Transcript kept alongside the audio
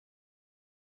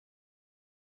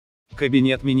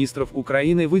Кабинет министров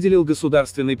Украины выделил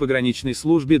государственной пограничной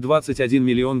службе 21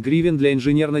 миллион гривен для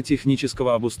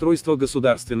инженерно-технического обустройства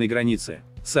государственной границы.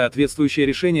 Соответствующее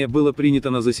решение было принято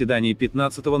на заседании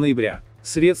 15 ноября.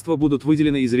 Средства будут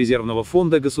выделены из резервного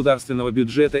фонда государственного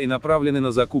бюджета и направлены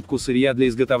на закупку сырья для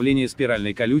изготовления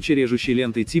спиральной колючей режущей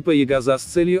ленты типа ЕГАЗа с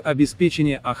целью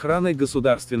обеспечения охраны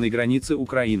государственной границы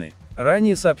Украины.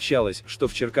 Ранее сообщалось, что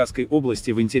в Черкасской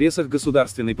области в интересах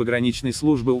Государственной пограничной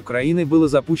службы Украины было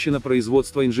запущено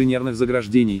производство инженерных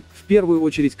заграждений, в первую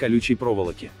очередь колючей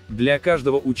проволоки. Для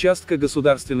каждого участка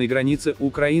государственной границы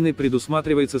Украины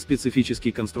предусматривается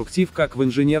специфический конструктив как в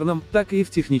инженерном, так и в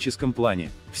техническом плане.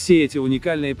 Все эти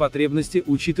уникальные потребности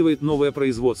учитывает новое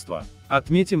производство.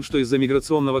 Отметим, что из-за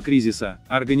миграционного кризиса,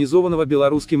 организованного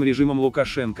белорусским режимом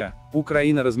Лукашенко,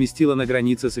 Украина разместила на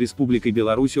границе с Республикой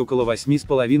Беларусь около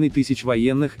 8,5 тысяч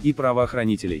военных и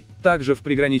правоохранителей. Также в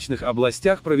приграничных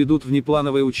областях проведут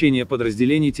внеплановые учения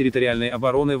подразделений территориальной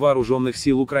обороны Вооруженных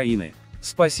сил Украины.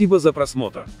 Спасибо за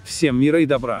просмотр. Всем мира и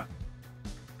добра.